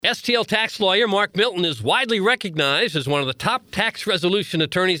STL tax lawyer Mark Milton is widely recognized as one of the top tax resolution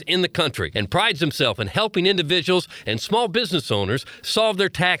attorneys in the country and prides himself in helping individuals and small business owners solve their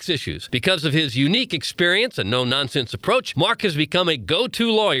tax issues. Because of his unique experience and no-nonsense approach, Mark has become a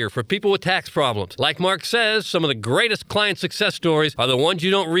go-to lawyer for people with tax problems. Like Mark says, some of the greatest client success stories are the ones you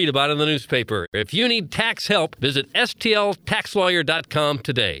don't read about in the newspaper. If you need tax help, visit stltaxlawyer.com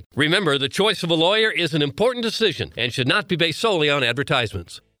today. Remember, the choice of a lawyer is an important decision and should not be based solely on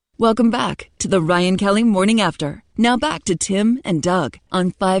advertisements. Welcome back to the Ryan Kelly Morning After. Now back to Tim and Doug on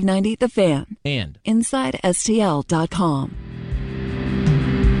 590 The Fan and inside STL.com.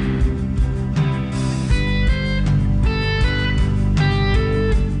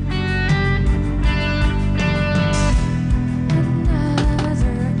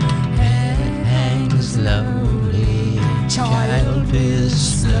 hangs slowly, child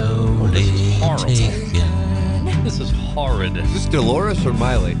is slowly taken. This is horrid. Is this Dolores or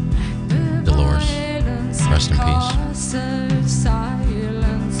Miley? Dolores, rest in peace.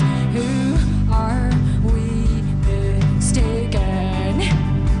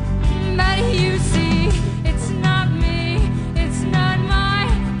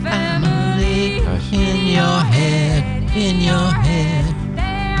 In your head.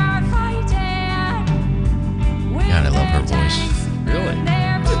 God, I love her voice. Really?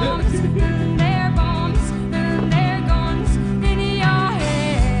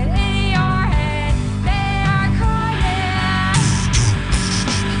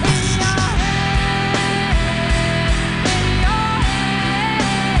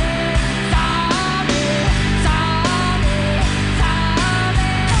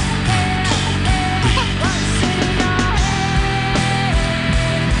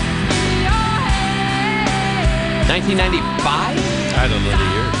 $1995? I don't know the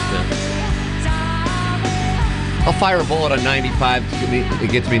years. I'll fire a bullet on 95. It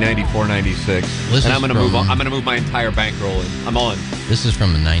gets me 94, 96. And I'm going to move on. I'm going to move my entire bankroll in. I'm on. This is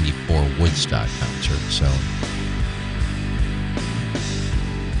from the 94 Woodstock concert, so.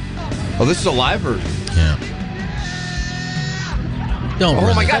 Oh, this is a live version. Yeah. Don't ruin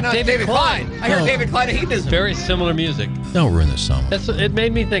Oh my this. God, no, it's David Klein. I heard No. David Klein. He does Very similar music. Don't ruin this song. It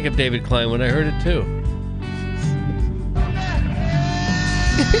made me think of David Klein when I heard it too.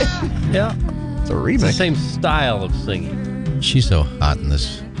 Yeah. It's a It's the remix. same style of singing. She's so hot in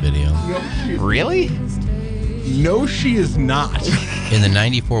this video. Really? No, she is not. In the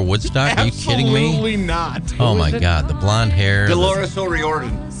 94 Woodstock? Are you kidding me? Absolutely not. Oh my God. The blonde hair. Dolores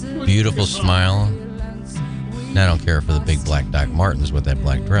O'Riordan. The beautiful smile. And I don't care for the big black Doc Martens with that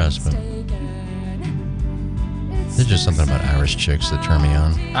black dress, but there's just something about Irish chicks that turn me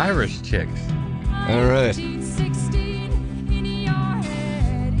on. Irish chicks. All right.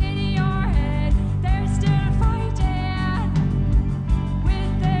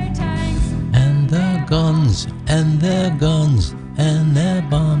 And the guns, and the guns, and the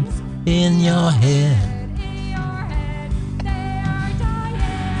bombs in your head.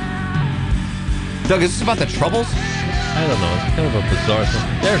 Doug, is this about the Troubles? I don't know. It's kind of a bizarre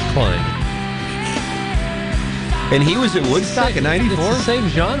thing. There's Klein. And he was at Woodstock in 94? It's the same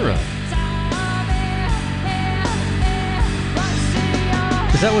genre.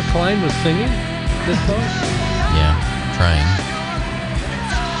 Is that what Klein was singing? This song? Yeah, trying.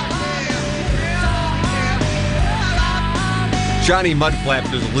 Johnny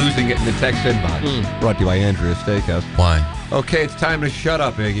Mudflaps is losing it in the text inbox. Brought to you by Andrea Steakhouse. Why? Okay, it's time to shut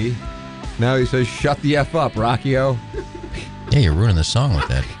up, Iggy. Now he says, shut the F up, Rockio. Yeah, you're ruining the song with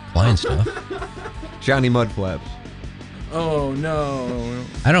that Klein stuff. Johnny Mudflaps. Oh, no.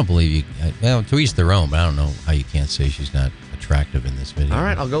 I don't believe you. Well, to each their own, but I don't know how you can't say she's not attractive in this video. All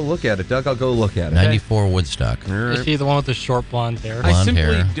right, I'll go look at it, Doug. I'll go look at it. 94 Woodstock. All right. Is she the one with the short blonde hair? I Blonde simply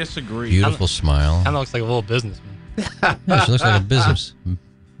hair. disagree. Beautiful smile. Kind of looks like a little businessman. Yeah, she looks like a business.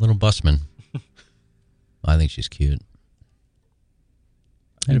 Little busman. I think she's cute.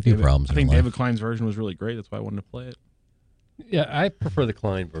 I had a few problems I in think her life. David Klein's version was really great. That's why I wanted to play it. Yeah, I prefer the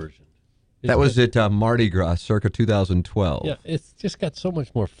Klein version. That was at Mardi Gras, circa 2012. Yeah, it's just got so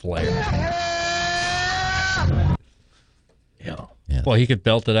much more flair. Yeah. Well, he could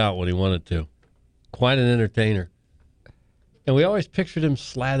belt it out when he wanted to. Quite an entertainer. And we always pictured him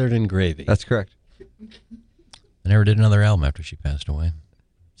slathered in gravy. That's correct. I never did another album after she passed away.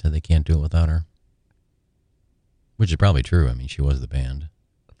 Said they can't do it without her. Which is probably true. I mean, she was the band.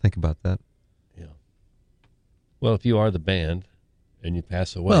 Think about that. Yeah. Well, if you are the band and you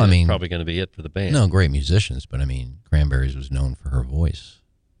pass away, Well, I mean, that's probably going to be it for the band. No, great musicians, but I mean, Cranberries was known for her voice.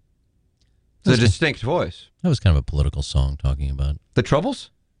 It's a distinct voice. That was kind of a political song talking about The Troubles?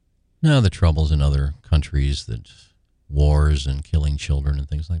 the Troubles in other countries that wars and killing children and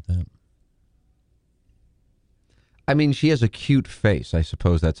things like that. I mean, she has a cute face. I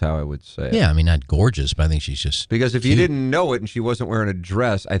suppose that's how I would say it. Yeah, I mean, not gorgeous, but I think she's just Because if cute. you didn't know it and she wasn't wearing a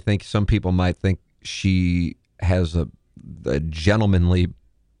dress, I think some people might think she has a gentlemanly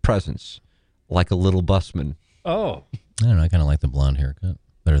presence, like a little busman. Oh. I don't know. I kind of like the blonde haircut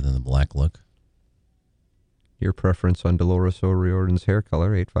better than the black look. Your preference on Dolores O'Riordan's hair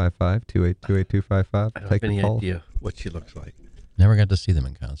color, 855-282-8255. I don't have any call. idea what she looks like. Never got to see them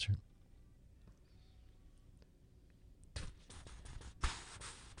in concert.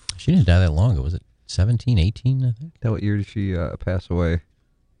 She didn't die that long ago. Was it 17, 18, I think? What year did she pass away?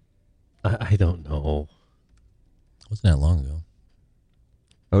 I don't know. Wasn't that long ago.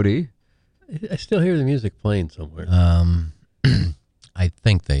 OD? I still hear the music playing somewhere. I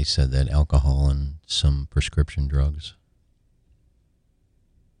think they said that alcohol and some prescription drugs.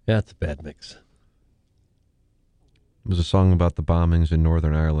 Yeah, it's a bad mix. It was a song about the bombings in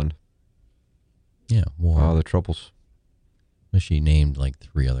Northern Ireland. Yeah, war. Oh, the troubles. She named like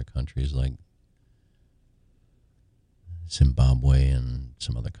 3 other countries, like Zimbabwe and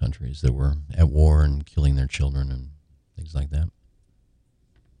some other countries that were at war and killing their children and things like that.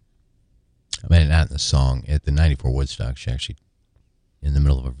 I mean, not in the song. At the 94 Woodstock, she actually, in the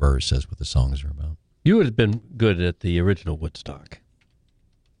middle of a verse, says what the songs are about. You would have been good at the original Woodstock.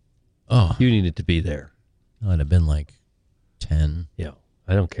 Oh. You needed to be there. I'd have been like 10. Yeah,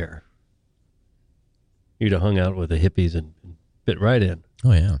 I don't care. You'd have hung out with the hippies and fit right in.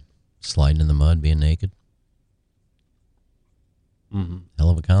 Oh, yeah. Sliding in the mud, being naked. Mm-hmm. Hell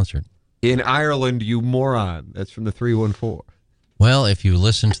of a concert. In Ireland, you moron. That's from the 314. Well, if you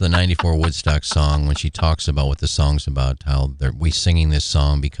listen to the 94 Woodstock song, when she talks about what the song's about, how we singing this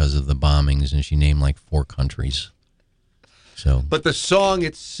song because of the bombings, and she named like 4 countries. So, But the song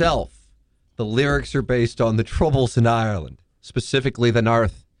itself, the lyrics are based on the troubles in Ireland, specifically the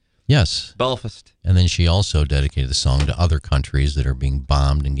North. yes. Belfast. And then she also dedicated the song to other countries that are being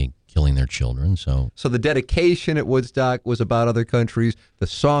bombed and killing their children. So So the dedication at Woodstock was about other countries. The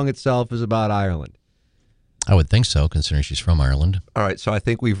song itself is about Ireland. I would think so, considering she's from Ireland. All right, so I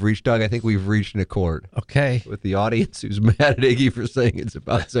think we've reached an accord Okay. with the audience who's mad at Iggy for saying it's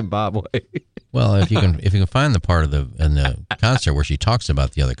about Zimbabwe. Well, if you can find the part of in the concert where she talks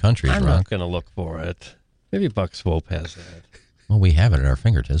about the other countries, I'm Rock. not going to look for it. Maybe Buck Swope has that. Well, we have it at our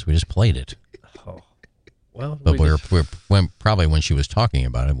fingertips. We just played it. Oh. Well, But probably when she was talking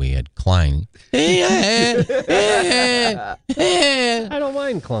about it, we had Klein. I don't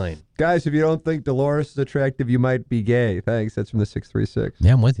mind Klein. Guys, if you don't think Dolores is attractive, you might be gay. Thanks. That's from the 636.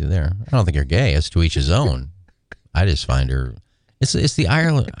 Yeah, I'm with you there. I don't think you're gay. It's to each his own. I just find her. It's the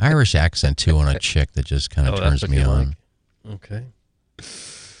Irish accent too on a chick that just kind of turns me on. Like. Okay.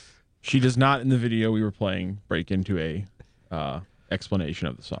 She does not in the video we were playing break into a explanation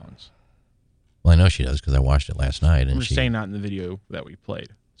of the songs. Well, I know she does because I watched it last night. And We're saying not in the video that we played,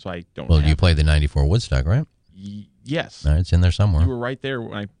 so I don't. Well, have you it. played the '94 Woodstock, right? Yes. All right, it's in there somewhere. You were right there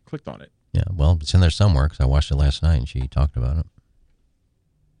when I clicked on it. Yeah, well, it's in there somewhere because I watched it last night and she talked about it.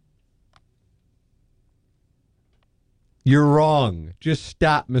 You're wrong. Just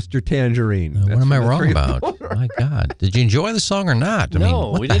stop, Mr. Tangerine. What That's am I from the wrong about? 314. My God. Did you enjoy the song or not? I mean,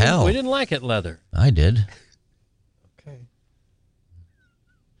 what we the didn't. hell? We didn't like it, Leather. I did. Okay.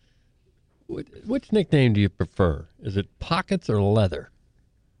 Which nickname do you prefer? Is it Pockets or Leather?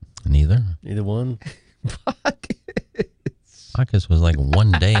 Neither. Either one. Pockets was like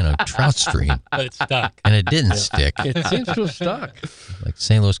one day in a trout stream, But it's stuck. and it didn't stick. It seems to have stuck. Like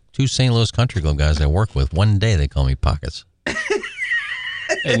two St. Louis Country Club guys I work with, one day they call me Pockets.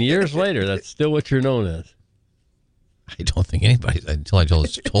 And years later, that's still what you're known as. I don't think anybody, until I told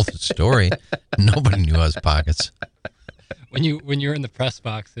the story, nobody knew I was Pockets. When you were in the press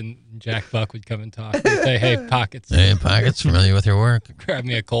box and Jack Buck would come and talk, he'd say, "Hey, Pockets, Hey, Pockets, familiar with your work? grab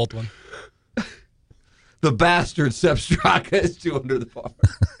me a cold one." The bastard Sepp Straka is 2 under the bar.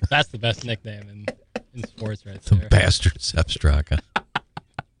 That's the best nickname in sports, right The there. bastard Sepp Straka.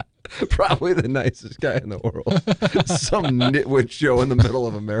 Probably the nicest guy in the world. Some nitwit show in the middle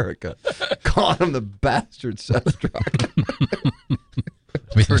of America. Calling him the bastard Sepp Straka.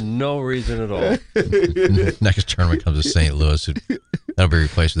 For no reason at all. Next tournament comes to St. Louis. That'll be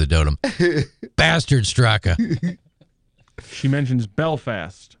replaced with a Dotem. Bastard Straka. She mentions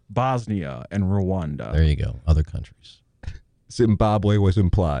Belfast, Bosnia, and Rwanda. There you go. Other countries. Zimbabwe was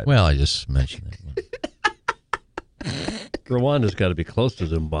implied. Well, I just mentioned that. Rwanda's got to be close to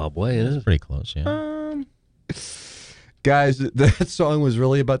Zimbabwe, isn't it? Pretty close, yeah. Guys, that song was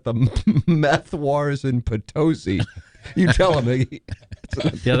really about the meth wars in Potosi. You tell him, Iggy.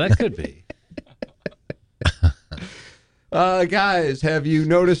 Yeah, that could be. Guys, have you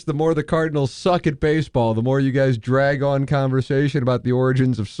noticed the more the Cardinals suck at baseball, the more you guys drag on conversation about the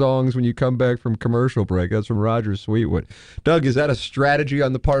origins of songs when you come back from commercial break? That's from Roger Sweetwood. Doug, is that a strategy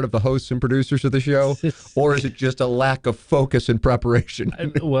on the part of the hosts and producers of the show? Or is it just a lack of focus and preparation?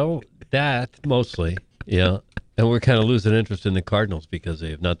 Well, that mostly, yeah. And we're kind of losing interest in the Cardinals because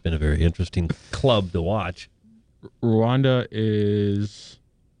they have not been a very interesting club to watch. Rwanda is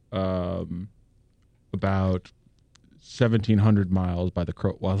about 1,700 miles by the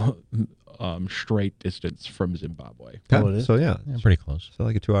straight distance from Zimbabwe. Oh, it is? So, yeah, Pretty close. so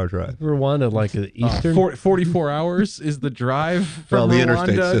like a 2-hour drive. Rwanda, like the eastern? 44 hours is the drive from Well, the Rwanda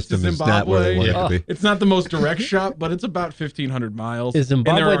interstate to system is not where they Zimbabwe. want it to be. It's not the most direct shot, but it's about 1,500 miles. Is And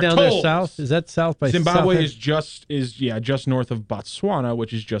there Zimbabwe are down there tolls. south? Is that south by Zimbabwe South is just north of Botswana,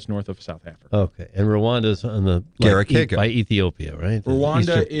 which is just north of South Africa. Okay, and Rwanda's on the Garikega. by Ethiopia, right? The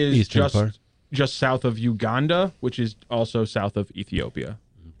Rwanda is eastern part? just south of Uganda, which is also south of Ethiopia.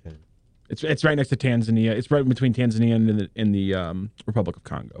 Okay. It's right next to Tanzania. It's right between Tanzania and the Republic of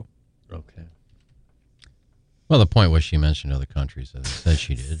Congo. Okay. Well, the point was she mentioned other countries. I said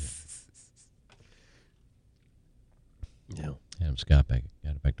she did. Yeah. Adam Scott got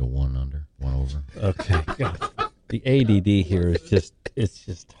it back to 1 under, 1 over. Okay. The ADD here is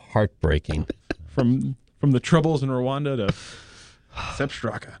just heartbreaking. From the troubles in Rwanda to Sepp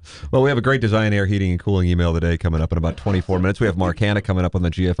Straka. Well, we have a great design, air, heating, and cooling email today coming up in about 24 minutes. We have Mark Hanna coming up on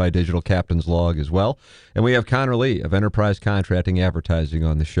the GFI Digital Captain's Log as well. And we have Connor Lee of Enterprise Contracting Advertising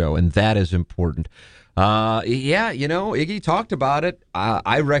on the show, and that is important. Iggy talked about it.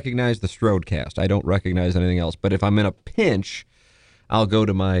 I recognize the Strodecast. I don't recognize anything else. But if I'm in a pinch, I'll go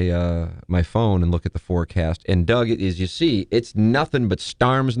to my phone and look at the forecast. And Doug, as you see, it's nothing but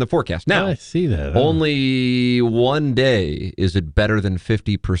storms in the forecast. Now, I see that. only one day is it better than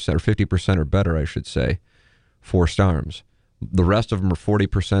 50% or 50% or better, I should say, for storms. The rest of them are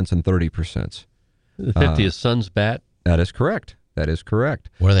 40% and 30%. The 50 is Sun's bat. That is correct. That is correct.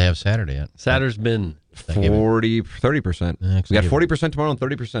 Where do they have Saturday at? Saturday's been 30%. We got 40% tomorrow and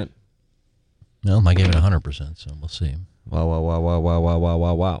 30%. No, I gave it 100%, so we'll see.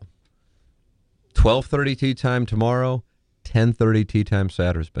 Wow. 12:30 tea time tomorrow, 10:30 tea time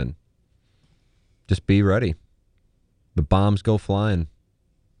Saturday's been. Just be ready. The bombs go flying.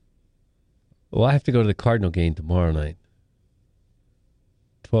 Well, I have to go to the Cardinal game tomorrow night.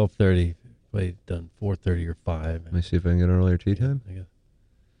 12:30. Wait, done 4:30 or 5. Let me see if I can get an earlier tea time. I guess.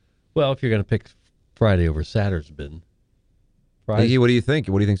 Well, if you're going to pick Friday over Saturday's been. Iggy, what do you think?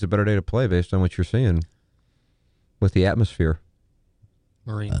 What do you think is a better day to play based on what you're seeing with the atmosphere?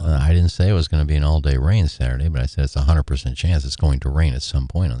 Marine. I didn't say it was going to be an all-day rain Saturday, but I said it's a 100% chance it's going to rain at some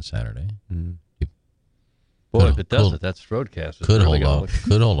point on Saturday. Boy, if it doesn't, that's Roadcast. Could hold off.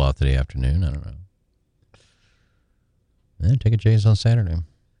 Could hold off to the afternoon. I don't know. Take a chance on Saturday.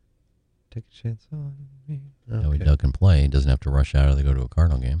 Take a chance on me. That way Doug can play. He doesn't have to rush out or they go to a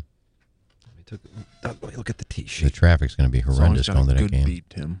Cardinal game. Let me look at the tee The sheet. traffic's going to be horrendous going to that game. Beat,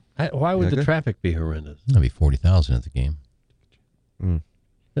 Tim. Why would the Okay. traffic be horrendous? There'll be 40,000 at the game. No,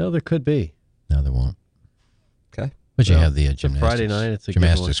 there could be. No, there won't. Okay. But you Well, have the it's a gymnastics. Friday night, it's a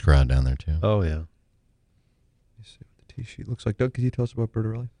gymnastics crowd down there too. Oh, yeah. Let me see what the tee sheet looks like. Doug, could you tell us about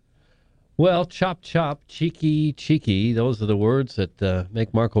Bertarelli? Well, chop, chop, cheeky, cheeky. Those are the words that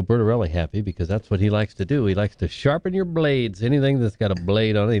make Marco Bertarelli happy because that's what he likes to do. He likes to sharpen your blades. Anything that's got a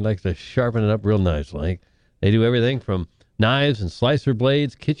blade on it, he likes to sharpen it up real nice. Like they do everything from knives and slicer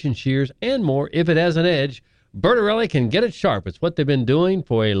blades, kitchen shears, and more. If it has an edge, Bertarelli can get it sharp. It's what they've been doing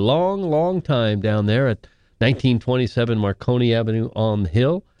for a long, long time down there at 1927 Marconi Avenue on the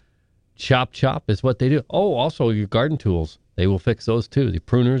Hill. Chop, chop is what they do. Oh, also your garden tools. They will fix those too. The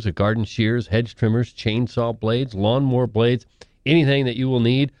pruners, the garden shears, hedge trimmers, chainsaw blades, lawnmower blades, anything that you will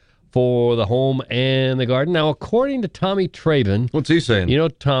need for the home and the garden. Now, according to Tommy Traven, What's he saying? you know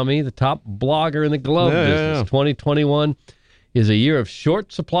Tommy, the top blogger in the glove business, Yeah. 2021 is a year of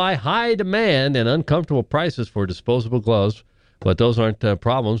short supply, high demand, and uncomfortable prices for disposable gloves. But those aren't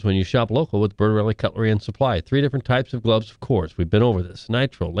problems when you shop local with Bertarelli Cutlery and Supply. 3 different types of gloves, of course. We've been over this.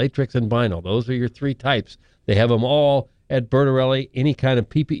 Nitrile, latex, and vinyl. Those are your 3 types. They have them all at Bertarelli. Any kind of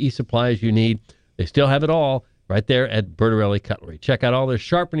PPE supplies you need. They still have it all right there at Bertarelli Cutlery. Check out all their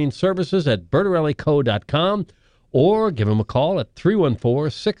sharpening services at BertarelliCo.com or give them a call at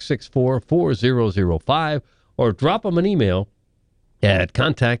 314-664-4005 or drop them an email at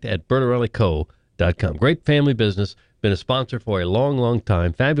contact@BertarelliCo.com. Great family business. Been a sponsor for a long, long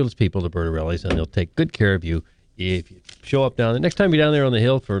time. Fabulous people, the Bertarellis, and they'll take good care of you if you show up down there. Next time you're down there on the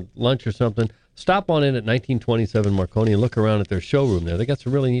hill for lunch or something, stop on in at 1927 Marconi and look around at their showroom there. They got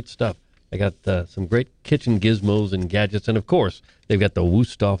some really neat stuff. I got some great kitchen gizmos and gadgets, and of course, they've got the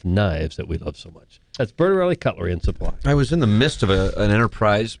Wusthof knives that we love so much. That's Bertarelli Cutlery and Supply. I was in the midst of an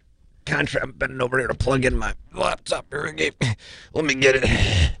enterprise contract. I'm bending over here to plug in my laptop. Let me get it.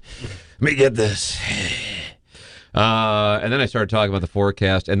 Let me get this. And then I started talking about the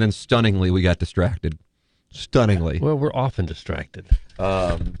forecast, and then stunningly, we got distracted. Stunningly. Well, we're often distracted.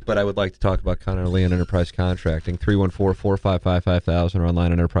 But I would like to talk about Connor Lee and Enterprise Contracting. 314-455-5000 or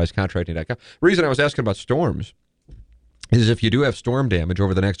online at enterprisecontracting.com. The reason I was asking about storms is if you do have storm damage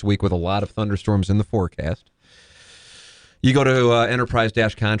over the next week with a lot of thunderstorms in the forecast, you go to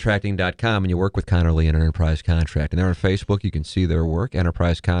enterprise-contracting.com and you work with Connor Lee and Enterprise Contracting. They're on Facebook. You can see their work.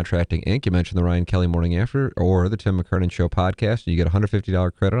 Enterprise Contracting, Inc. You mentioned the Ryan Kelly Morning After or the Tim McKernan Show podcast, and you get a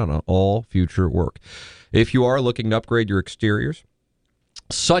 $150 credit on all future work. If you are looking to upgrade your exteriors,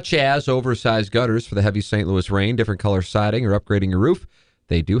 such as oversized gutters for the heavy St. Louis rain, different color siding, or upgrading your roof,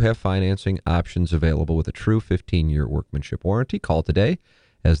 they do have financing options available with a true 15-year workmanship warranty. Call today,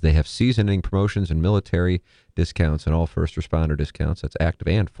 as they have season-ending promotions and military discounts and all first responder discounts. That's active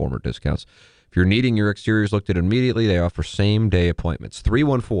and former discounts. If you're needing your exteriors looked at immediately, they offer same-day appointments.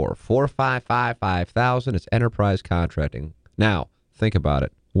 314-455-5000. It's Enterprise Contracting. Now, think about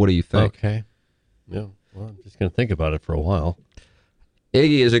it. What do you think? Okay. Yeah. Well, I'm just going to think about it for a while.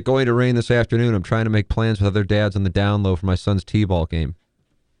 Iggy, is it going to rain this afternoon? I'm trying to make plans with other dads on the down low for my son's T-ball game.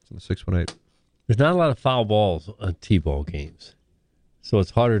 It's in the 618. There's not a lot of foul balls on T-ball games, so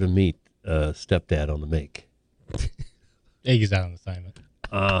it's harder to meet stepdad on the make. Iggy's out on assignment.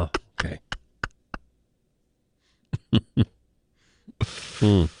 Okay.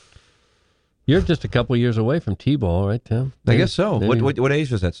 You're just a couple years away from T-ball, right, Tim? I guess so. Maybe. What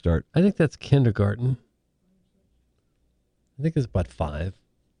age does that start? I think that's kindergarten. I think it's about 5.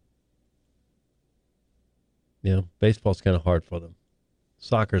 Yeah, baseball's kind of hard for them.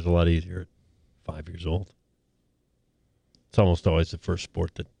 Soccer's a lot easier at 5 years old. It's almost always the first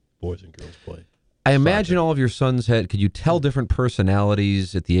sport that boys and girls play. I imagine all of your sons had, could you tell different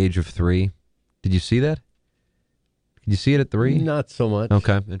personalities at the age of 3? Did you see that? Could you see it at 3? Not so much.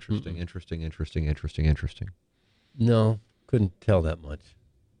 Okay. Interesting. No, couldn't tell that much.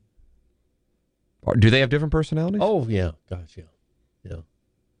 Do they have different personalities? Oh, yeah. Gosh, yeah.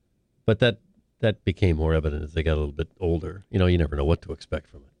 But that became more evident as they got a little bit older. You know, you never know what to expect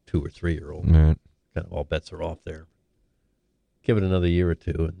from a 2 or 3-year-old. Right. Kind of all bets are off there. Give it another year or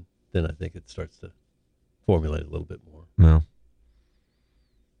two, and then I think it starts to formulate a little bit more. No.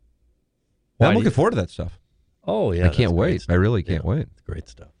 I'm looking forward to that stuff. Oh, yeah. I can't wait. I really can't wait. It's great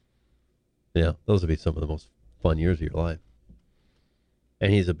stuff. Yeah, those would be some of the most fun years of your life.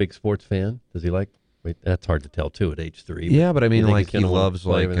 And he's a big sports fan. Does he like? Wait, that's hard to tell too at age 3. Yeah, but I mean, like he he loves,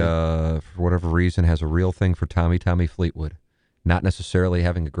 like for whatever reason, has a real thing for Tommy Fleetwood. Not necessarily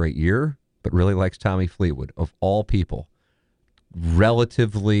having a great year, but really likes Tommy Fleetwood of all people.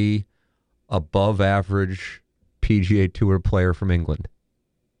 Relatively above average PGA Tour player from England.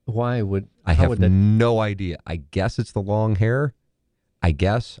 Why would I have no idea? I guess it's the long hair. I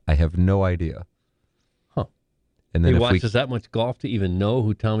have no idea. And then he watches that much golf to even know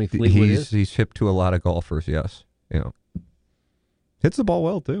who Tommy Fleetwood is? He's hip to a lot of golfers, yes. Yeah. Hits the ball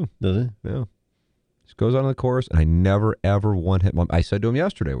well, too. Does he? Yeah. Just goes on the course, and I never, ever want him. I said to him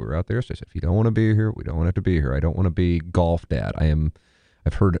yesterday, we were out there, I said, if you don't want to be here, we don't want it to be here. I don't want to be golf dad.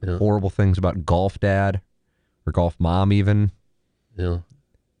 I've heard horrible things about golf dad, or golf mom even. Yeah.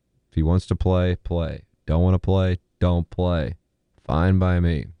 If he wants to play, play. Don't want to play, don't play. Fine by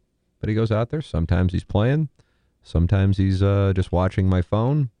me. But he goes out there, sometimes he's playing. Sometimes he's just watching my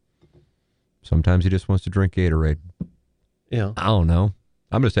phone. Sometimes he just wants to drink Gatorade. Yeah. I don't know.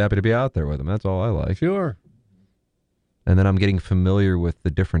 I'm just happy to be out there with him. That's all I like. Sure. And then I'm getting familiar with the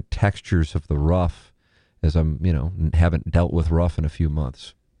different textures of the rough as I'm, haven't dealt with rough in a few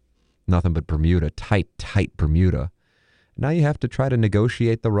months. Nothing but Bermuda, tight Bermuda. Now you have to try to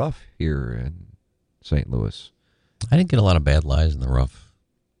negotiate the rough here in St. Louis. I didn't get a lot of bad lies in the rough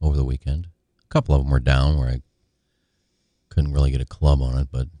over the weekend. A couple of them were down where I couldn't really get a club on it,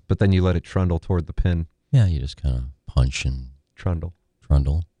 but then you let it trundle toward the pin. Yeah, you just kind of punch and trundle.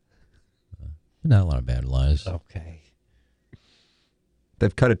 Not a lot of bad lies. Okay.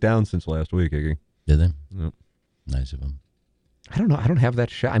 They've cut it down since last week, Iggy. Did they? Yep. Nice of them. I don't know. I don't have that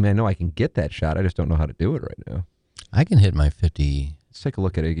shot. I mean, I know I can get that shot. I just don't know how to do it right now. I can hit my 50. Let's take a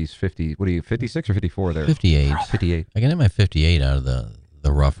look at Iggy's 50. What are you, 56 or 54 there? 58. 58. I can hit my 58 out of the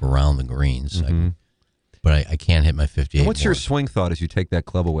rough around the greens. Mm-hmm. But I can't hit my 58. And what's your swing thought as you take that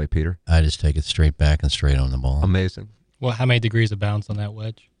club away, Peter? I just take it straight back and straight on the ball. Amazing. Well, how many degrees of bounce on that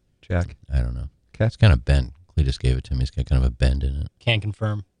wedge? Jack? I don't know. Okay. It's kind of bent. Cletus gave it to me. It's got kind of a bend in it. Can't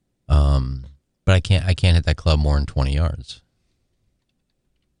confirm. But I can't hit that club more than 20 yards.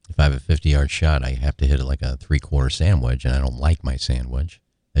 If I have a 50-yard shot, I have to hit it like a 3/4 sand wedge, and I don't like my sand wedge,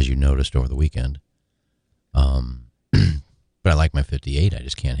 as you noticed over the weekend. But I like my 58. I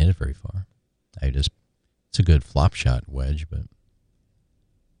just can't hit it very far. It's a good flop shot wedge, but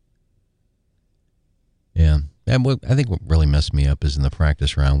yeah. I think what really messed me up is in the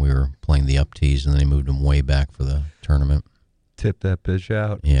practice round we were playing the up tees, and then they moved them way back for the tournament. Tip that pitch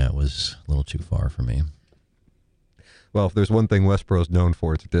out. Yeah, it was a little too far for me. Well, if there's one thing Westboro's known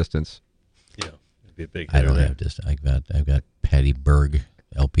for, it's distance. Yeah, it'd be a big. I don't have distance. I've got Patty Berg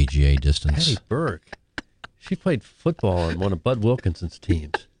LPGA distance. Patty Berg. She played football on one of Bud Wilkinson's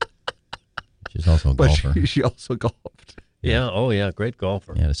teams. She's also a But golfer. she also golfed. Yeah. Oh, yeah. Great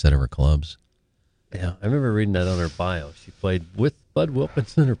golfer. Yeah, to set of her clubs. Yeah. I remember reading that on her bio. She played with Bud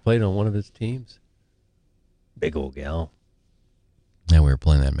Wilkinson or played on one of his teams. Big old gal. Yeah, we were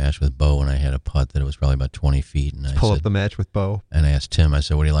playing that match with Bo, and I had a putt that it was probably about 20 feet. And Pull up the match with Bo. And I asked Tim, I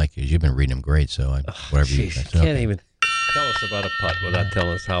said, what do you like? Because you've been reading him great, so whatever you Geez, I you said, can't okay. even tell us about a putt without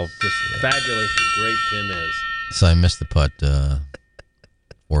telling us how just fabulous and great Tim is. So I missed the putt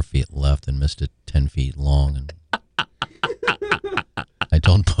 4 feet left and missed it 10 feet long. And I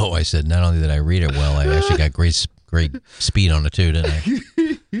told Bo, I said, not only did I read it well, I actually got great speed on it too, didn't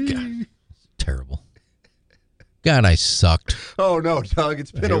I? God, terrible. God, I sucked. Oh, no, Doug.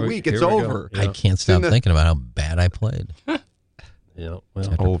 It's been a week. It's over. Yeah. I can't stop thinking about how bad I played. Yeah,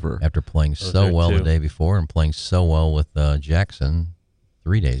 well, Over. After playing so there well too. the day before and playing so well with Jackson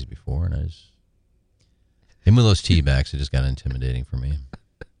 3 days before, and they moved those tee backs. It just got intimidating for me.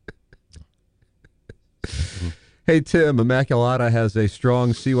 Hey, Tim, Immaculata has a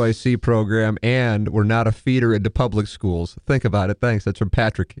strong CYC program, and we're not a feeder into public schools. Think about it. Thanks. That's from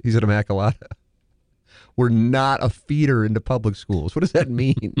Patrick. He's at Immaculata. We're not a feeder into public schools. What does that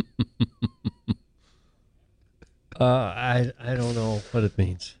mean? I don't know what it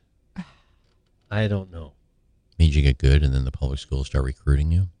means. I don't know. Means you get good, and then the public schools start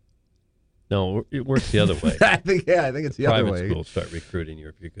recruiting you. No, it works the other way. I think it's the other way. Private schools start recruiting you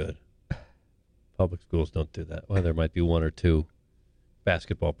if you're good. Public schools don't do that. Well, there might be one or two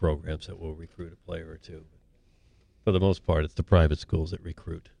basketball programs that will recruit a player or two. For the most part, it's the private schools that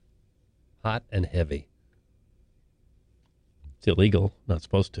recruit. Hot and heavy. It's illegal. Not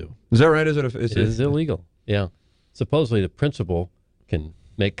supposed to. Is that right? Is it? It is illegal. Yeah. Supposedly the principal can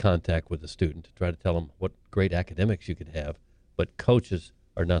make contact with the student to try to tell them what great academics you could have, but coaches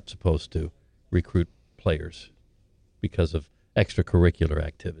are not supposed to recruit players because of extracurricular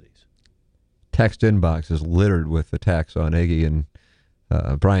activities. Text inbox is littered with attacks on Iggy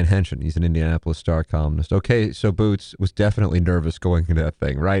and Brian Henson. He's an Indianapolis Star columnist. Okay, so Boots was definitely nervous going into that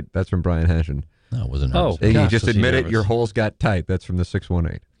thing, right? That's from Brian Henson. No, I wasn't nervous. Oh, Iggy, gosh, just was he admit it. nervous? Your holes got tight. That's from the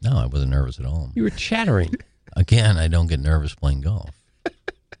 618. No, I wasn't nervous at all. You were chattering. Again, I don't get nervous playing golf.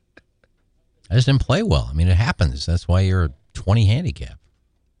 I just didn't play well. I mean, it happens. That's why you're a 20 handicap.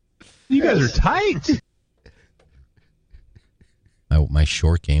 You guys are tight. My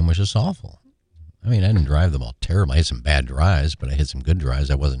short game was just awful. I mean, I didn't drive the ball terribly. I hit some bad drives, but I hit some good drives.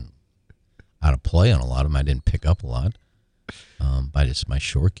 I wasn't out of play on a lot of them. I didn't pick up a lot. But it's my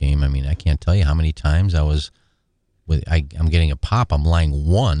short game. I mean, I can't tell you how many times I'm getting a pop. I'm lying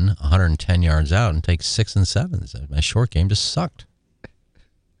 110 yards out and take 6 and 7s. My short game just sucked.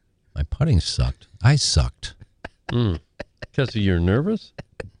 My putting sucked. I sucked. Because you're nervous?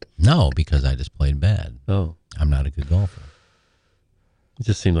 No, because I just played bad. Oh. I'm not a good golfer. It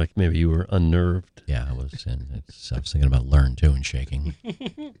just seemed like maybe you were unnerved. Yeah, I was. And I was thinking about Learn too and shaking.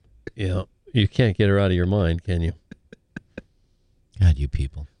 Yeah. You can't get her out of your mind, can you? God, you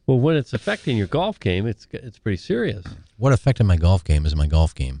people. Well, when it's affecting your golf game, it's pretty serious. What affected my golf game is my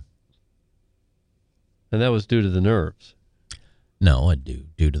golf game. And that was due to the nerves. No,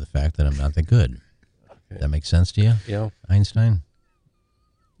 due to the fact that I'm not that good. Okay. That makes sense to you, Yeah. Einstein?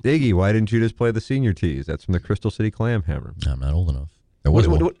 Iggy, why didn't you just play the senior tees? That's from the Crystal City Clam Hammer. No, I'm not old enough. There was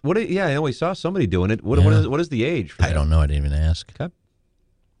one. Yeah, I know we saw somebody doing it. What Yeah. is the age for I that? don't know. I didn't even ask. Okay.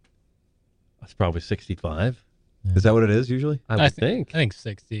 That's probably 65. Is that what it is usually? I would think. I think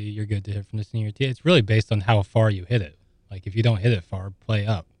 60, you're good to hit from the senior tee. It's really based on how far you hit it. Like, if you don't hit it far, play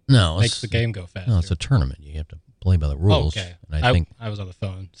up. No, Makes the game go faster. No, it's a tournament. You have to play by the rules. Okay. And I think I was on the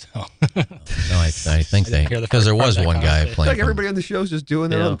phone, so. no, I think I didn't hear the because there first was part of one that guy conversation. playing. Like everybody on the show's just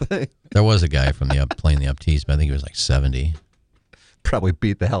doing their Yeah. own thing. There was a guy from playing the up tees, but I think he was like 70. Probably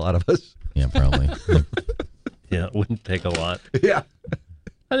beat the hell out of us. Yeah, probably. Yeah, it wouldn't take a lot. Yeah.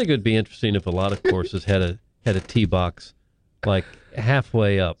 I think it would be interesting if a lot of courses had a tee box like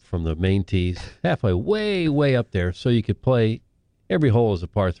halfway up from the main tees, halfway way up there, so you could play Every hole is a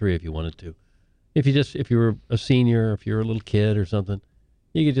par 3 if you wanted to. If you were a senior, if you were a little kid or something,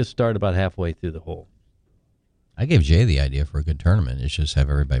 you could just start about halfway through the hole. I gave Jay the idea for a good tournament. It's just have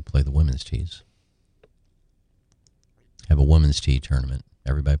everybody play the women's tees. Have a women's tee tournament.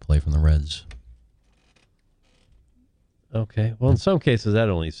 Everybody play from the reds. Okay. Well, in some cases, that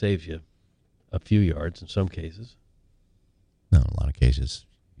only saves you a few yards in some cases. No, in a lot of cases,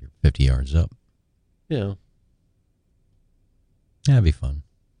 you're 50 yards up. Yeah. That'd be fun.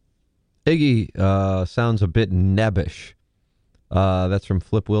 Iggy sounds a bit nebbish. That's from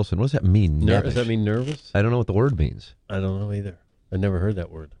Flip Wilson. What does that mean, nebbish? Does that mean nervous? I don't know what the word means. I don't know either. I never heard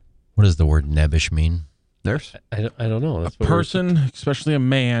that word. What does the word nebbish mean? Nurse? I don't know. That's A person, especially a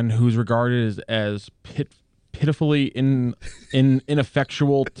man, who's regarded as pitifully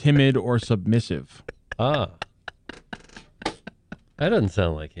ineffectual, timid, or submissive. Ah. That doesn't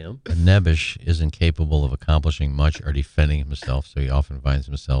sound like him. A nebbish is incapable of accomplishing much or defending himself, so he often finds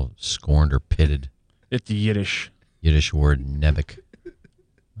himself scorned or pitted. It's Yiddish. Yiddish word nebbik.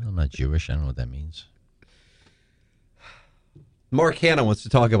 Well, I'm not Jewish. I don't know what that means. Mark Hanna wants to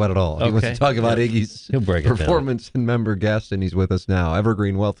talk about it all. He wants to talk about Iggy's He'll break it down. performance and member guest, and he's with us now.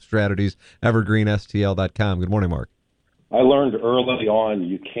 Evergreen Wealth Strategies, evergreenstl.com. Good morning, Mark. I learned early on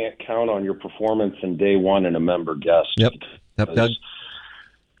you can't count on your performance in day one in a member guest. Yep, Doug.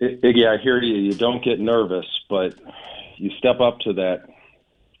 Iggy, I hear you. You don't get nervous, but you step up to that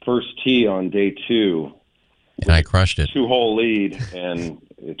first tee on day 2. And I crushed it. 2-hole lead, and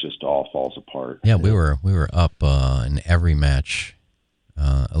it just all falls apart. Yeah, we were up in every match.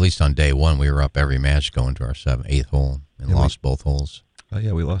 At least on day 1, we were up every match going to our 8th hole and lost both holes. Oh,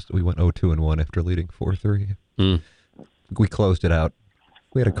 yeah, we lost. We went 0-2-1 after leading 4-3. We closed it out.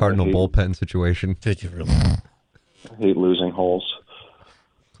 We had a Cardinal bullpen situation. Did you really? I hate losing holes.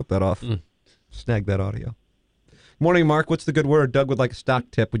 Clip that off. Snag that audio. Morning, Mark. What's the good word? Doug would like a stock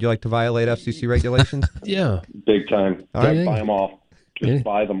tip. Would you like to violate FCC regulations? Yeah. Big time. All right. Buy them all. Just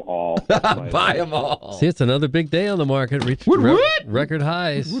buy them all. Buy them all. See, it's another big day on the market. Reached record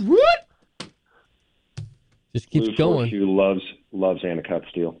highs. Just keeps Blue going. Fortune loves Anacott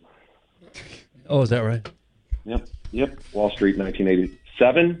Steel. Oh, is that right? Yep. Wall Street,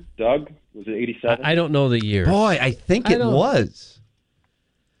 1987. Doug, was it 87? I don't know the year. Boy, I think it was.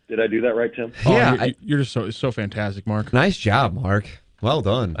 Did I do that right, Tim? Yeah. You're just so fantastic, Mark. Nice job, Mark. Well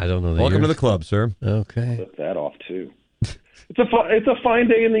done. I don't know the Welcome years. to the club, sir. Okay. Flip that off, too. It's a fine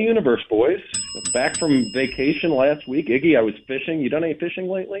day in the universe, boys. Back from vacation last week. Iggy, I was fishing. You done any fishing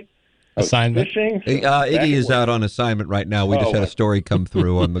lately? Assignment. Fishing. Iggy is out on assignment right now. We just had a story come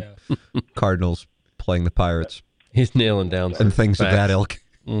through on the Cardinals playing the Pirates. He's nailing down some and things facts. of that ilk.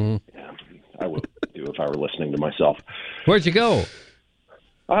 Mm-hmm. Yeah, I would do if I were listening to myself. Where'd you go?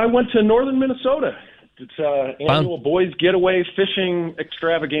 I went to northern Minnesota. It's annual boys getaway fishing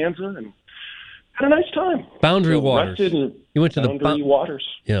extravaganza and had a nice time. Boundary Waters. You went to Boundary Waters.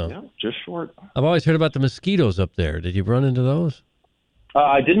 Yeah, just short. I've always heard about the mosquitoes up there. Did you run into those?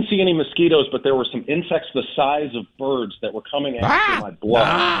 I didn't see any mosquitoes, but there were some insects the size of birds that were coming after my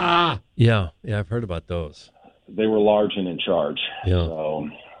blood. Yeah, I've heard about those. They were large and in charge. Yeah. So,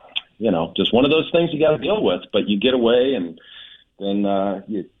 just one of those things you got to deal with. But you get away, and then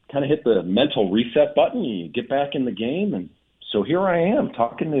you kind of hit the mental reset button. And you get back in the game, and so here I am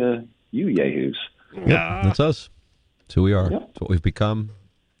talking to you, yahoos. Yep, that's us. It's who we are. Yep. It's what we've become.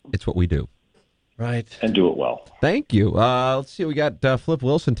 It's what we do. Right. And do it well. Thank you. Let's see. We got Flip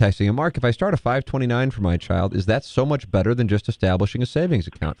Wilson texting. And Mark, if I start a 529 for my child, is that so much better than just establishing a savings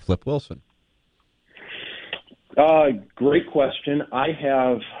account? Flip Wilson. Great question. I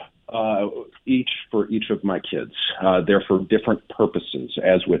have each for each of my kids. They're for different purposes,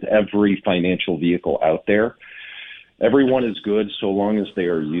 as with every financial vehicle out there. Everyone is good so long as they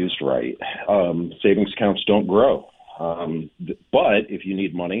are used right. Savings accounts don't grow. But if you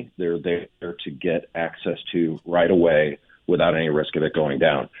need money, they're there to get access to right away without any risk of it going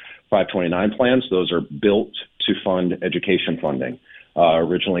down. 529 plans, those are built to fund education funding.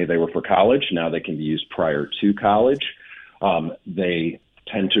 Originally, they were for college. Now they can be used prior to college. They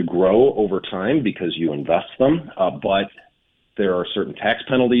tend to grow over time because you invest them, but there are certain tax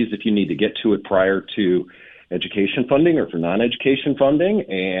penalties if you need to get to it prior to education funding or for non-education funding.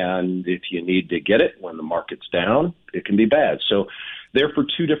 And if you need to get it when the market's down, it can be bad. So they're for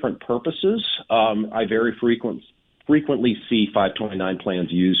two different purposes. I very frequently see 529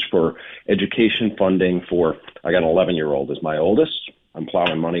 plans used for education funding for, I got an 11-year-old as my oldest. I'm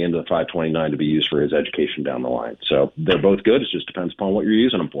plowing money into the 529 to be used for his education down the line. So they're both good. It just depends upon what you're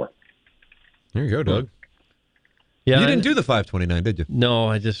using them for. There you go, Doug. Yeah, you didn't do the 529, did you? No,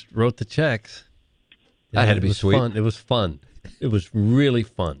 I just wrote the checks. That had to be was sweet. Fun. It was fun. It was really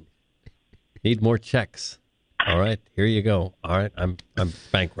fun. Need more checks. All right, here you go. All right, I'm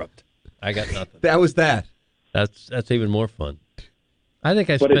bankrupt. I got nothing. That was that. That's even more fun. I think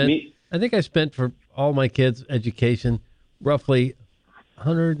I spent for all my kids' education roughly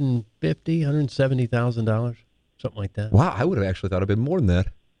 $170,000, something like that. Wow, I would have actually thought it'd been more than that.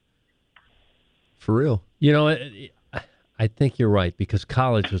 For real. You know, I think you're right because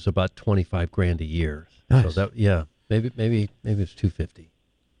college was about $25,000 a year. Nice. So maybe it's $250,000.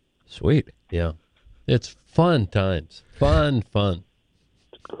 Sweet. Yeah, it's fun times. Fun.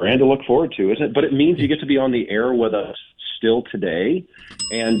 Grand to look forward to, isn't it? But it means you get to be on the air with us still today,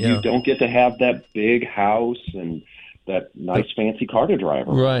 and you don't get to have that big house and that nice fancy car to drive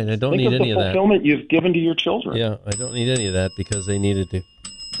around. Right, I don't need any of that. Think of the fulfillment you've given to your children. Yeah, I don't need any of that because they needed to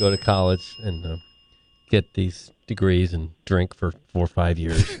go to college and get these degrees and drink for 4 or 5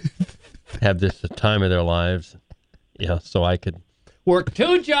 years, have this the time of their lives. Yeah, so I could work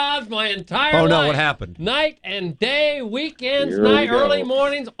 2 jobs my entire life. Oh, no, what happened? Night and day, weekends, Here we go. early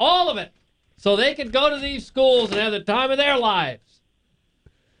mornings, all of it. So they could go to these schools and have the time of their lives.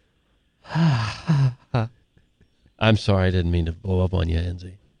 I'm sorry, I didn't mean to blow up on you,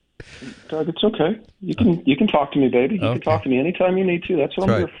 Enzi. Doug, it's okay. You can talk to me, baby. You can talk to me anytime you need to. That's what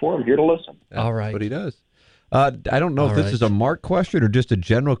I'm here for. I'm here to listen. All right. What he does. I don't know if this is a Mark question or just a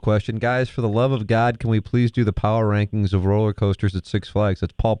general question. Guys, for the love of God, can we please do the power rankings of roller coasters at Six Flags?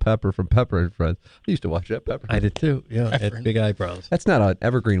 That's Paul Pepper from Pepper and Friends. I used to watch that, Pepper. I did too, yeah, at Big Eyebrows. That's not an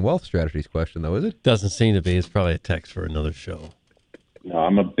Evergreen Wealth Strategies question, though, is it? Doesn't seem to be. It's probably a text for another show. No,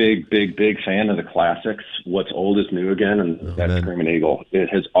 I'm a big fan of the classics. What's old is new again, and that's Screaming Eagle. It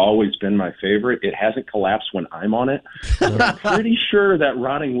has always been my favorite. It hasn't collapsed when I'm on it. But I'm pretty sure that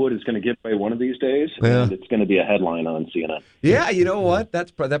rotting wood is going to give way one of these days, and it's going to be a headline on CNN. Yeah, you know what?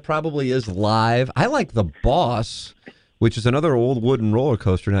 That probably is live. I like the Boss, which is another old wooden roller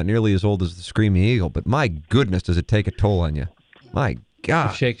coaster, not nearly as old as the Screaming Eagle, but my goodness, does it take a toll on you? My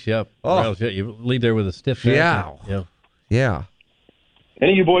God. It shakes you up. Oh. You leave there with a stiff neck. Yeah.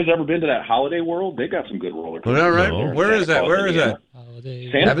 Any of you boys ever been to that Holiday World? They got some good roller coasters. Well, right. No. Where is that?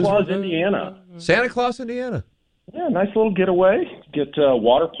 Santa Claus, Indiana. Santa Claus, Indiana. Yeah, nice little getaway. Get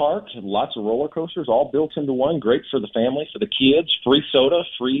water parked, lots of roller coasters, all built into one. Great for the family, for the kids. Free soda,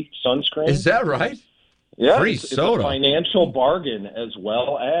 free sunscreen. Is that right? Yeah, free soda. It's a financial bargain as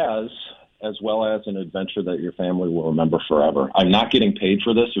well as an adventure that your family will remember forever. I'm not getting paid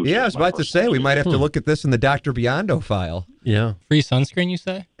for this. I was about to say, we might have to look at this in the Dr. Biondo file. Yeah. Free sunscreen, you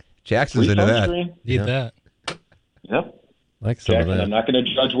say? Jackson's into that. Need that. Yep. Like some Jackson, of that. I'm not going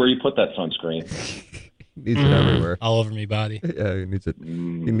to judge where you put that sunscreen. Needs it everywhere. All over me body. Yeah, he needs it. He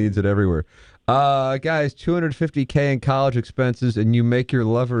needs it everywhere. Guys, $250K in college expenses, and you make your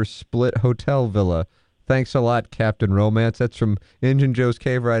lover split hotel villa. Thanks a lot, Captain Romance. That's from Injun Joe's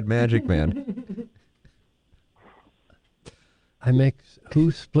Cave Ride Magic Man.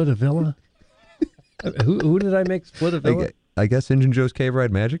 Who split a villa? who did I make split a villa? I guess Injun Joe's Cave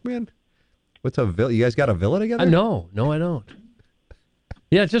Ride Magic Man? What's a villa? You guys got a villa together? No, I don't.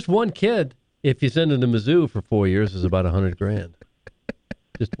 Yeah, just one kid. If you send him to Mizzou for 4 years, is about $100,000.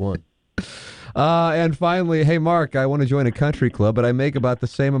 Just one. And finally, hey, Mark, I want to join a country club, but I make about the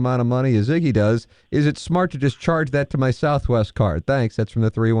same amount of money as Iggy does. Is it smart to just charge that to my Southwest card? Thanks. That's from the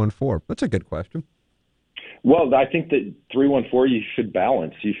 314. That's a good question. Well, I think that 314 you should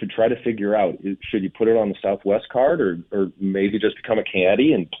balance. You should try to figure out, should you put it on the Southwest card or maybe just become a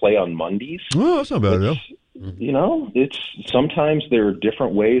caddy and play on Mondays? Oh, that's not bad, though. You know, it's sometimes there are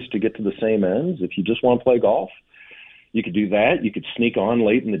different ways to get to the same ends. If you just want to play golf, you could do that. You could sneak on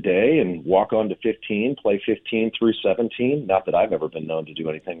late in the day and walk on to 15, play 15 through 17. Not that I've ever been known to do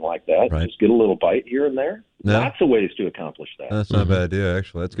anything like that. Right. Just get a little bite here and there. No. Lots of ways to accomplish that. That's not a bad idea,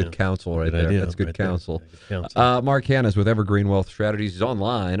 actually. That's good counsel right there. That's good counsel. Mark Hanna's with Evergreen Wealth Strategies. He's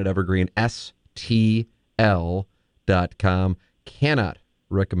online at evergreenstl.com. Cannot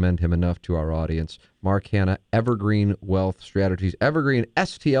recommend him enough to our audience. Mark Hanna, Evergreen Wealth Strategies,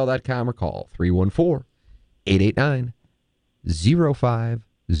 evergreenstl.com, or call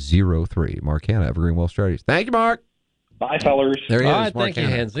 314-889-0503. Mark Hanna, Evergreen Wealth Strategies. Thank you, Mark. Bye, fellers. There he is, Mark Thank you,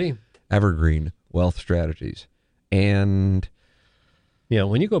 Hanna. Hansi. Evergreen Wealth Strategies. And yeah,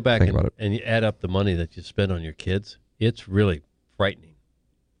 when you go back and you add up the money that you spend on your kids, it's really frightening.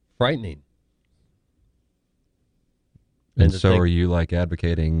 And so are you like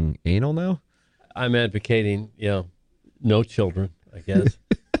advocating anal now? I'm advocating, no children, I guess.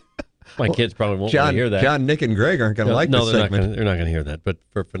 My kids probably won't want to hear that. John, Nick, and Greg aren't going to like this segment. They're not going to hear that. But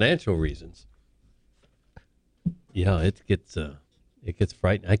for financial reasons, it gets it gets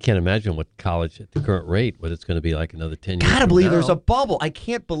frightening. I can't imagine what college at the current rate, what it's going to be like another 10 years. Gotta from believe now. there's a bubble. I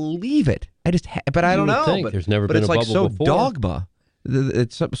can't believe it. But I You don't would know. think. But There's never but been it's a like bubble so before. dogma.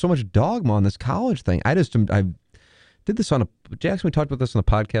 It's so much dogma on this college thing. I did this on Jackson. We talked about this on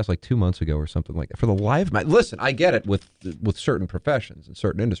the podcast like 2 months ago or something like that. For the life of listen, I get it with certain professions and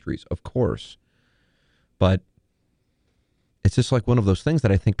certain industries, of course, but it's just like one of those things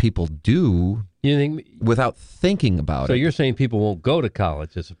that I think people do without thinking about it. So you're saying people won't go to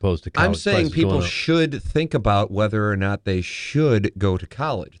college as opposed to college? I'm saying prices people going up. should think about whether or not they should go to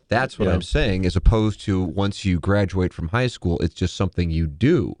college. That's what I'm saying, as opposed to once you graduate from high school, it's just something you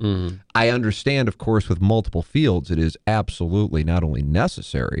do. Mm-hmm. I understand, of course, with multiple fields, it is absolutely not only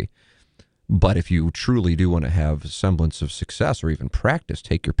necessary, but if you truly do want to have a semblance of success or even practice,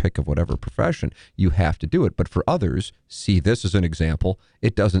 take your pick of whatever profession, you have to do it. But for others, see this as an example,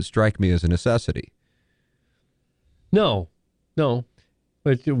 it doesn't strike me as a necessity. No.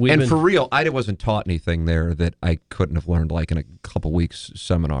 But For real, I wasn't taught anything there that I couldn't have learned like in a couple weeks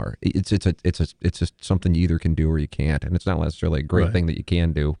seminar. It's just something you either can do or you can't, and it's not necessarily a great thing that you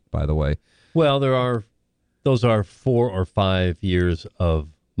can do, by the way. Well, those are 4 or 5 years of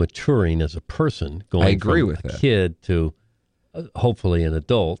maturing as a person, going I agree from with a that. kid to hopefully an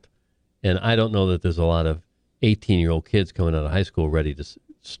adult. And I don't know that there's a lot of 18-year-old kids coming out of high school ready to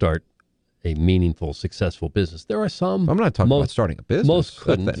start a meaningful, successful business. There are some. I'm not talking about starting a business. Most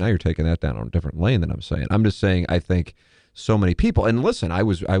couldn't. Now you're taking that down on a different lane than I'm saying. I'm just saying I think so many people, and listen, I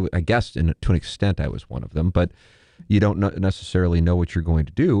guess to an extent I was one of them, but you don't necessarily know what you're going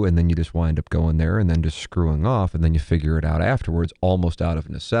to do, and then you just wind up going there and then just screwing off, and then you figure it out afterwards, almost out of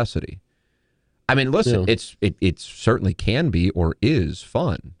necessity. I mean, listen, it certainly can be or is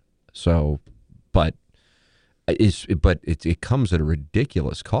fun. So, but it comes at a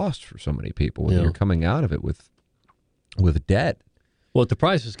ridiculous cost for so many people when you're coming out of it with debt. Well, if the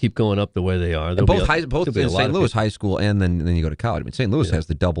prices keep going up the way they are, Both in St. Louis high school and then you go to college. I mean, St. Louis has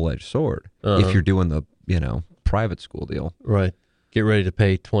the double-edged sword if you're doing the private school deal. Right. Get ready to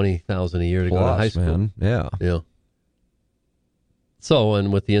pay $20,000 a year to go to high school. Man. Yeah. So,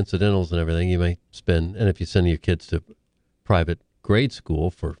 and with the incidentals and everything, you may spend, and if you send your kids to private grade school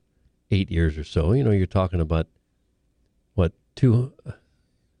for 8 years or so, you're talking about what,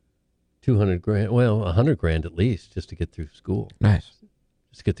 $200,000? Well, $100,000 at least just to get through school. Nice.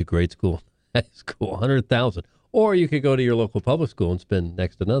 Just to get to grade school, high school, $100,000. Or you could go to your local public school and spend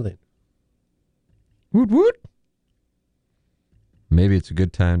next to nothing. Woot woot. Maybe it's a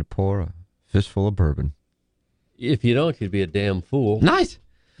good time to pour a fistful of bourbon. If you don't, you'd be a damn fool. Nice.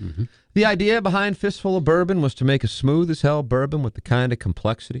 Mm-hmm. The idea behind Fistful of Bourbon was to make a smooth as hell bourbon with the kind of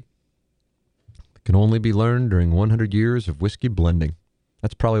complexity that can only be learned during 100 years of whiskey blending.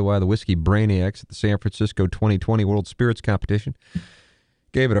 That's probably why the whiskey brainiacs at the San Francisco 2020 World Spirits Competition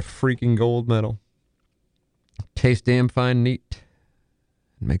gave it a freaking gold medal. Tastes damn fine neat.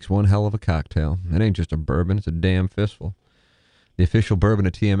 It makes one hell of a cocktail. It ain't just a bourbon, it's a damn fistful. The official bourbon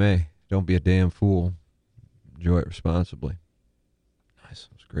of TMA. Don't be a damn fool. Enjoy it responsibly. Nice.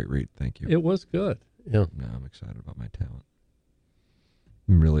 It was a great read. Thank you. It was good. Yeah. No, I'm excited about my talent.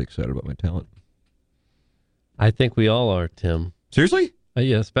 I'm really excited about my talent. I think we all are, Tim. Seriously?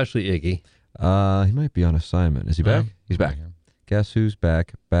 Yeah, especially Iggy. He might be on assignment. Is he back? He's back. Guess who's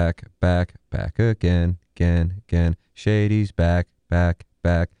back again. Shady's back. Tell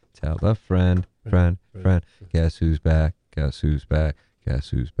a friend. Guess who's back? Guess who's back?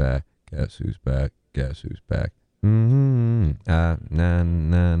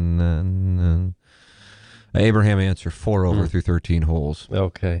 Abraham answer 4 over through 13 holes.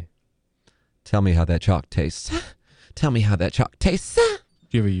 Okay. Tell me how that chalk tastes. Do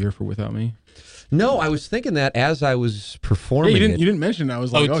you have a year for Without Me? No, I was thinking that as I was performing. You didn't mention it. I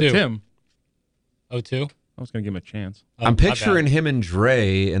was like, oh, Tim. 02? I was going to give him a chance. I'm picturing him and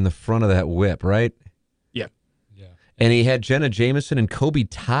Dre in the front of that whip, right? Yeah. And he had Jenna Jameson and Kobe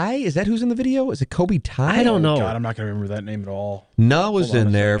Ty. Is that who's in the video? Is it Kobe Ty? I don't know. God, I'm not going to remember that name at all. No was Hold on in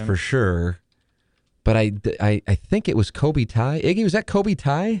a there second. for sure. But I think it was Kobe Ty. Iggy, was that Kobe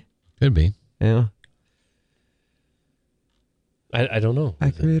Ty? Could be. Yeah. I don't know.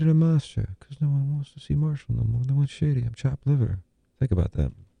 I created a monster because no one wants to see Marshall no more. They want Shady. I'm chopped liver. Think about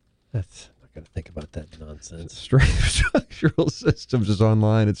that. I'm not going to think about that nonsense. Structural Systems is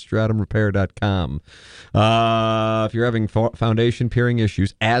online at stratumrepair.com. If you're having foundation peering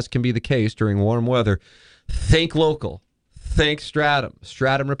issues, as can be the case during warm weather, think local. Think Stratum.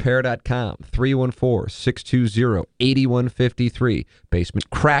 StratumRepair.com. 314-620-8153. Basement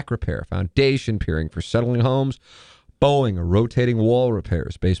crack repair. Foundation peering for settling homes. Bowing or rotating wall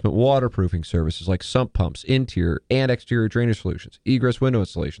repairs, basement waterproofing services like sump pumps, interior and exterior drainage solutions, egress window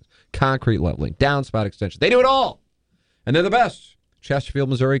installations, concrete leveling, downspout extension. They do it all. And they're the best. Chesterfield,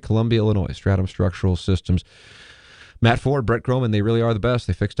 Missouri, Columbia, Illinois, Stratum Structural Systems. Matt Ford, Brett Groman, they really are the best.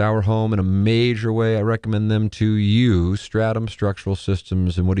 They fixed our home in a major way. I recommend them to you. Stratum Structural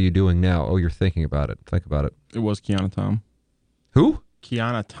Systems. And what are you doing now? Oh, you're thinking about it. Think about it. It was Kiana Tom. Who?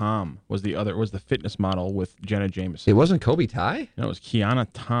 Kiana Tom was the fitness model with Jenna Jameson. It wasn't Kobe Ty? No, it was Kiana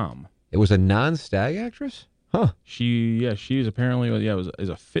Tom. It was a non-stag actress? Huh. She is apparently is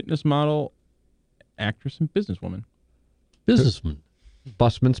a fitness model, actress, and businesswoman. Businessman.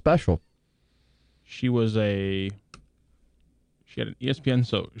 Busman Special. She had an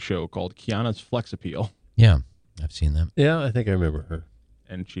ESPN show called Kiana's Flex Appeal. Yeah, I've seen that. Yeah, I think I remember her.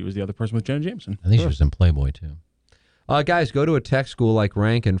 And she was the other person with Jenna Jameson. I think she was in Playboy, too. Guys, go to a tech school like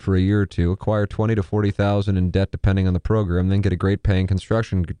Rankin for a year or two, acquire $20,000 to $40,000 in debt depending on the program, then get a great paying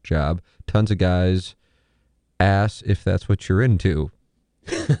construction job. Tons of guys ass if that's what you're into.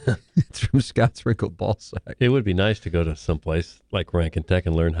 It's from Scott's Wrinkled Ballsack. It would be nice to go to someplace like Rankin Tech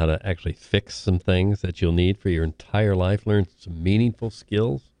and learn how to actually fix some things that you'll need for your entire life, learn some meaningful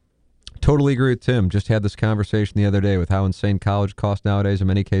skills. Totally agree with Tim. Just had this conversation the other day with how insane college costs nowadays. In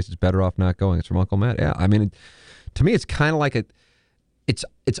many cases, better off not going. It's from Uncle Matt. Yeah, I mean, to me, it's kind of like it's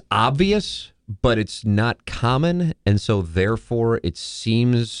obvious, but it's not common, and so therefore it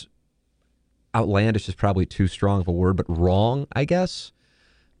seems outlandish is probably too strong of a word, but wrong, I guess,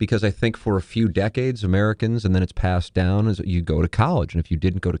 because I think for a few decades, Americans, and then it's passed down, is you go to college, and if you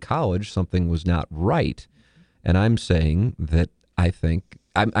didn't go to college, something was not right. And I'm saying that I think,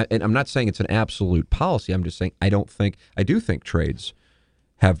 and I'm not saying it's an absolute policy. I'm just saying I do think trades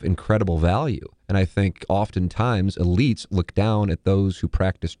have incredible value. And I think oftentimes elites look down at those who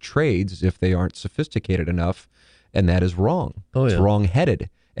practice trades as if they aren't sophisticated enough, and that is wrong. Oh, yeah. It's wrong-headed.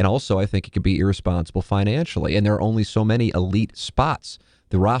 And also I think it could be irresponsible financially. And there are only so many elite spots.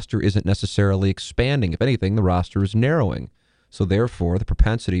 The roster isn't necessarily expanding. If anything, the roster is narrowing. So therefore, the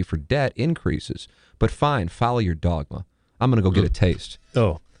propensity for debt increases. But fine, follow your dogma. I'm going to go get a taste.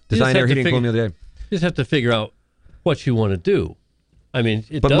 Oh. Design Air Heating Cooling the other day. You just have to figure out what you want to do. I mean,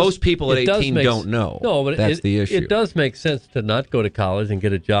 most people at 18 don't know. No, but that's the issue. It does make sense to not go to college and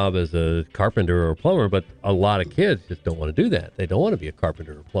get a job as a carpenter or a plumber, but a lot of kids just don't want to do that. They don't want to be a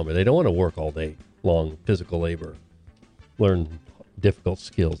carpenter or a plumber. They don't want to work all day long, physical labor, learn difficult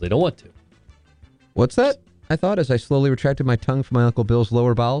skills. They don't want to. What's that? I thought as I slowly retracted my tongue from my Uncle Bill's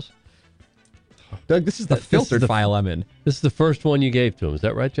lower bowels. Doug, this is the filtered file I'm in. This is the first one you gave to him. Is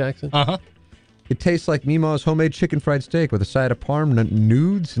that right, Jackson? Uh-huh. It tastes like Meemaw's homemade chicken fried steak with a side of parm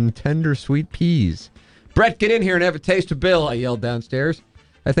nudes and tender sweet peas. Brett, get in here and have a taste of Bill, I yelled downstairs.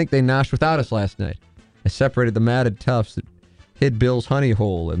 I think they noshed without us last night. I separated the matted tufts that hid Bill's honey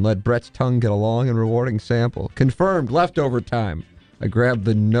hole and let Brett's tongue get a long and rewarding sample. Confirmed, leftover time. I grabbed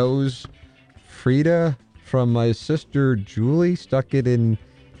the nose Frida from my sister Julie, stuck it in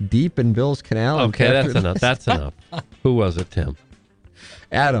deep in Bill's canal. Okay, that's enough. That's enough. Who was it, Tim?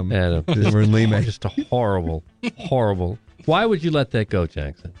 Adam. We're in Lima. Just a horrible. Why would you let that go,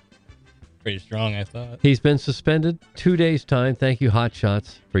 Jackson? Pretty strong, I thought. He's been suspended 2 days' time. Thank you, Hot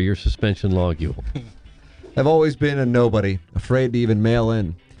Shots, for your suspension logule. I've always been a nobody, afraid to even mail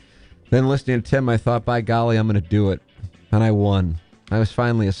in. Then listening to Tim, I thought, by golly, I'm going to do it. And I won. I was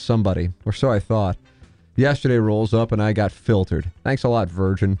finally a somebody, or so I thought. Yesterday rolls up and I got filtered. Thanks a lot,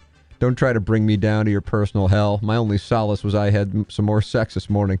 Virgin. Don't try to bring me down to your personal hell. My only solace was I had some more sex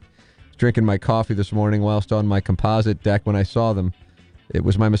this morning. I was drinking my coffee this morning whilst on my composite deck when I saw them. It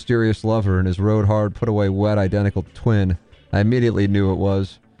was my mysterious lover and his road-hard, put-away wet identical twin. I immediately knew it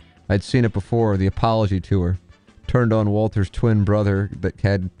was. I'd seen it before, the apology tour. Turned out Walter's twin brother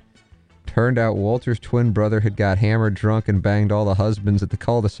had got hammered, drunk, and banged all the husbands at the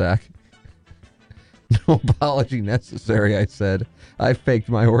cul-de-sac. No apology necessary, I said. I faked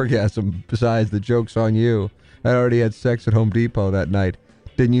my orgasm. Besides, the joke's on you. I'd already had sex at Home Depot that night.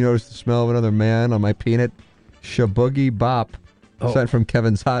 Didn't you notice the smell of another man on my peanut? Shaboogie bop. Sent from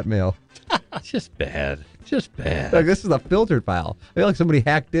Kevin's Hotmail. Just bad. Like, this is a filtered file. I feel like somebody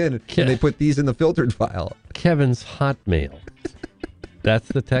hacked in and they put these in the filtered file. Kevin's Hotmail. That's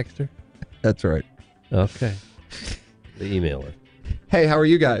the texter? That's right. Okay. The emailer. Hey, how are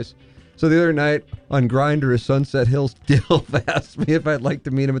you guys? So the other night on Grindr, a Sunset Hills Dilf asked me if I'd like to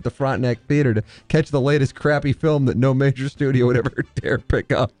meet him at the Frontenac Theater to catch the latest crappy film that no major studio would ever dare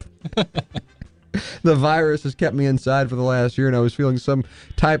pick up. The virus has kept me inside for the last year, and I was feeling some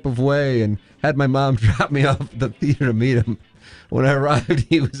type of way and had my mom drop me off at the theater to meet him. When I arrived,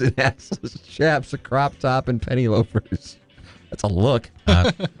 he was in assless chaps, a crop top, and penny loafers. That's a look.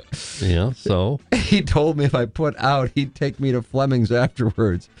 Yeah, so? He told me if I put out, he'd take me to Fleming's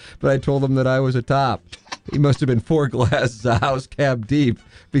afterwards. But I told him that I was a top. He must have been 4 glasses of house cab deep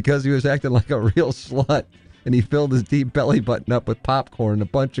because he was acting like a real slut. And he filled his deep belly button up with popcorn, a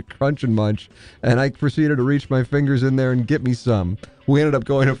bunch of Crunch and Munch, and I proceeded to reach my fingers in there and get me some. We ended up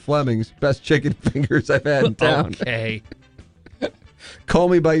going to Fleming's. Best chicken fingers I've had in town. Okay. Call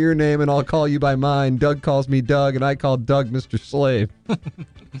me by your name and I'll call you by mine. Doug calls me Doug and I call Doug Mr. Slave.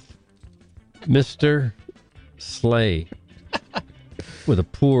 Mr. Slay with a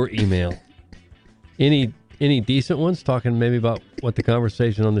poor email. Any decent ones? Talking maybe about what the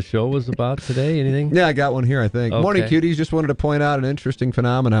conversation on the show was about today? Anything? Yeah, I got one here, I think. Okay. Morning, cuties. Just wanted to point out an interesting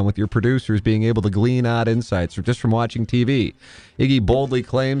phenomenon with your producers being able to glean odd insights just from watching TV. Iggy boldly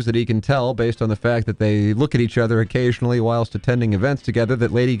claims that he can tell, based on the fact that they look at each other occasionally whilst attending events together,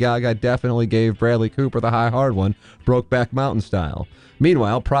 that Lady Gaga definitely gave Bradley Cooper the high hard one, Brokeback Mountain style.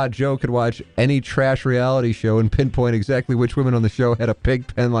 Meanwhile, Prod Joe could watch any trash reality show and pinpoint exactly which women on the show had a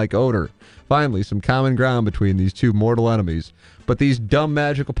pig pen-like odor. Finally, some common ground between these two mortal enemies. But these dumb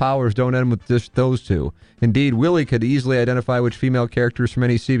magical powers don't end with just those two. Indeed, Willie could easily identify which female characters from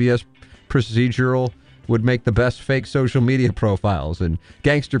any CBS procedural would make the best fake social media profiles. And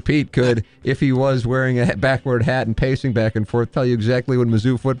Gangster Pete could, if he was wearing a backward hat and pacing back and forth, tell you exactly when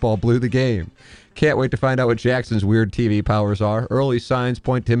Mizzou football blew the game. Can't wait to find out what Jackson's weird TV powers are. Early signs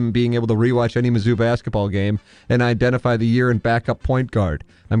point to him being able to rewatch any Mizzou basketball game and identify the year and backup point guard.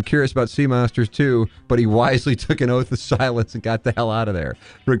 I'm curious about Sea Monsters too, but he wisely took an oath of silence and got the hell out of there.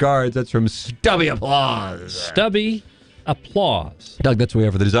 Regards, that's from Stubby Applause. Stubby Applause. Doug, that's what we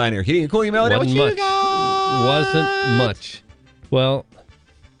have for the design here. Heating and cooling email. Wasn't much. Wasn't much. Well,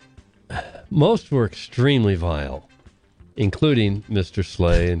 most were extremely vile, including Mr.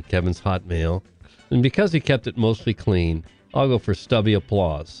 Slay and Kevin's hotmail. And because he kept it mostly clean, I'll go for Stubby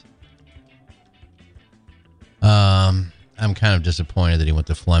Applause. I'm kind of disappointed that he went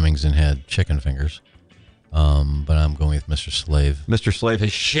to Fleming's and had chicken fingers. But I'm going with Mr. Slave. Mr. Slave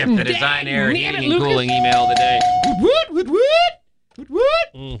has shipped the design air heating and cooling email today.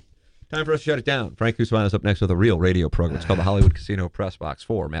 Woot. Time for us to shut it down. Frank Guzman is up next with a real radio program. It's called the Hollywood Casino Press Box.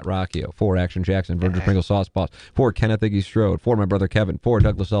 4, Matt Rocchio. 4, Action Jackson, Virgin Pringle Sauce Boss. 4, Kenneth Iggy Strode. 4, my brother Kevin. 4,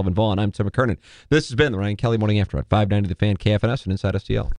 Douglas Elvin Vaughn. I'm Tim McKernan. This has been the Ryan Kelly Morning After on 590 The Fan, KFNS, and Inside STL.